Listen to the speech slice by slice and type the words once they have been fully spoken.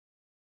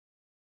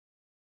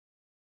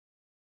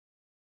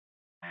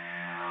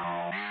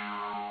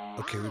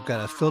Okay, we've got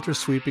a filter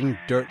sweeping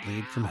dirt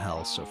lead from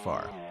hell so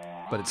far,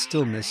 but it's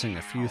still missing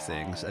a few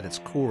things at its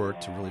core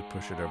to really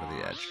push it over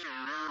the edge.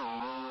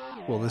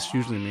 Well, this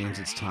usually means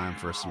it's time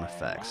for some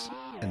effects,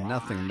 and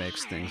nothing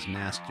makes things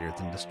nastier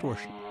than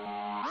distortion.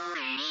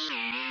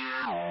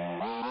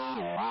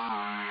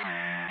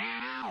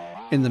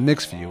 In the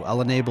mix view,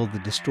 I'll enable the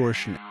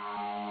distortion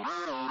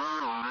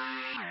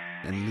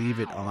and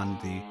leave it on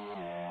the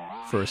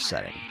first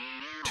setting,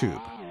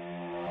 tube.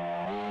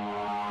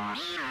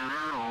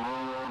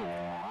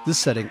 This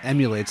setting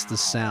emulates the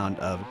sound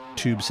of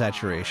tube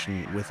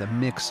saturation with a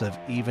mix of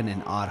even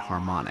and odd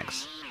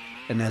harmonics,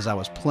 and as I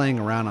was playing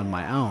around on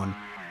my own,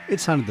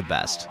 it sounded the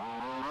best.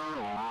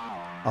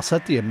 I'll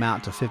set the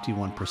amount to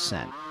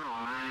 51%,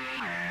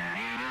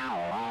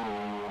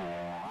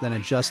 then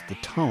adjust the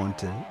tone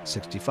to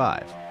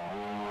 65,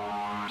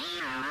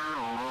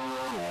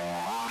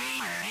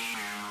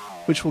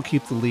 which will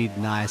keep the lead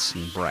nice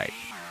and bright.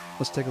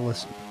 Let's take a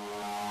listen.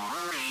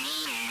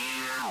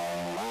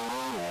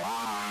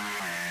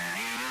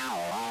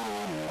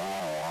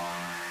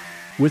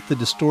 With the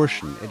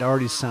distortion, it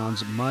already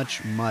sounds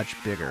much,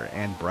 much bigger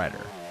and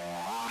brighter.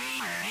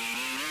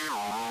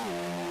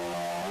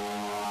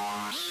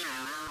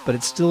 But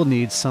it still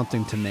needs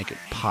something to make it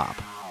pop.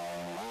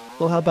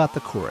 Well, how about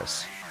the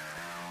chorus?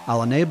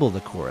 I'll enable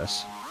the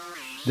chorus,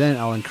 then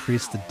I'll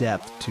increase the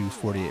depth to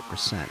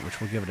 48%,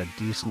 which will give it a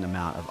decent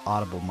amount of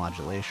audible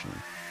modulation,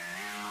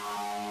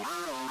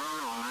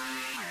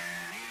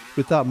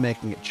 without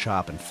making it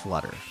chop and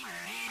flutter.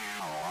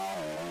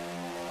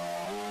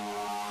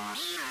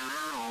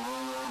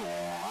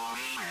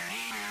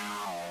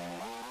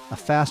 A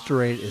faster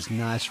rate is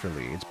nice for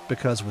leads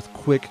because with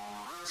quick,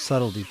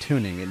 subtle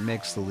detuning, it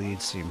makes the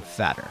lead seem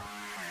fatter.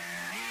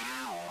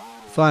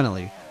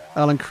 Finally,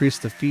 I'll increase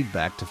the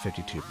feedback to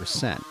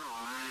 52%.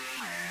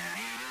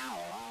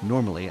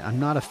 Normally, I'm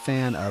not a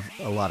fan of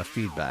a lot of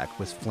feedback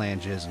with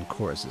flanges and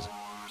choruses,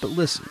 but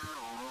listen,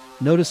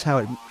 notice how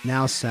it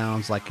now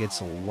sounds like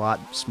it's a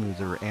lot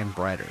smoother and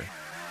brighter.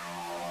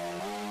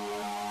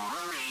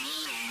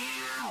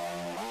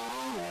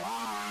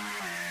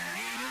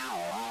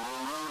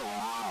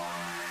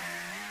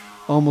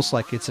 Almost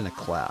like it's in a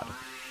cloud.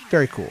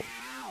 Very cool.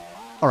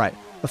 Alright,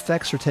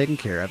 effects are taken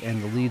care of,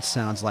 and the lead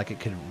sounds like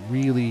it could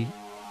really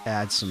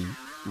add some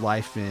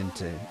life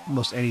into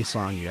most any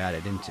song you add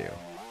it into.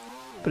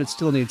 But it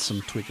still needs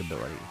some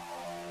tweakability.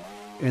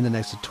 In the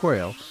next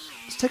tutorial,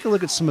 let's take a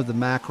look at some of the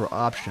macro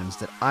options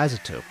that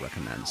iZotope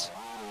recommends.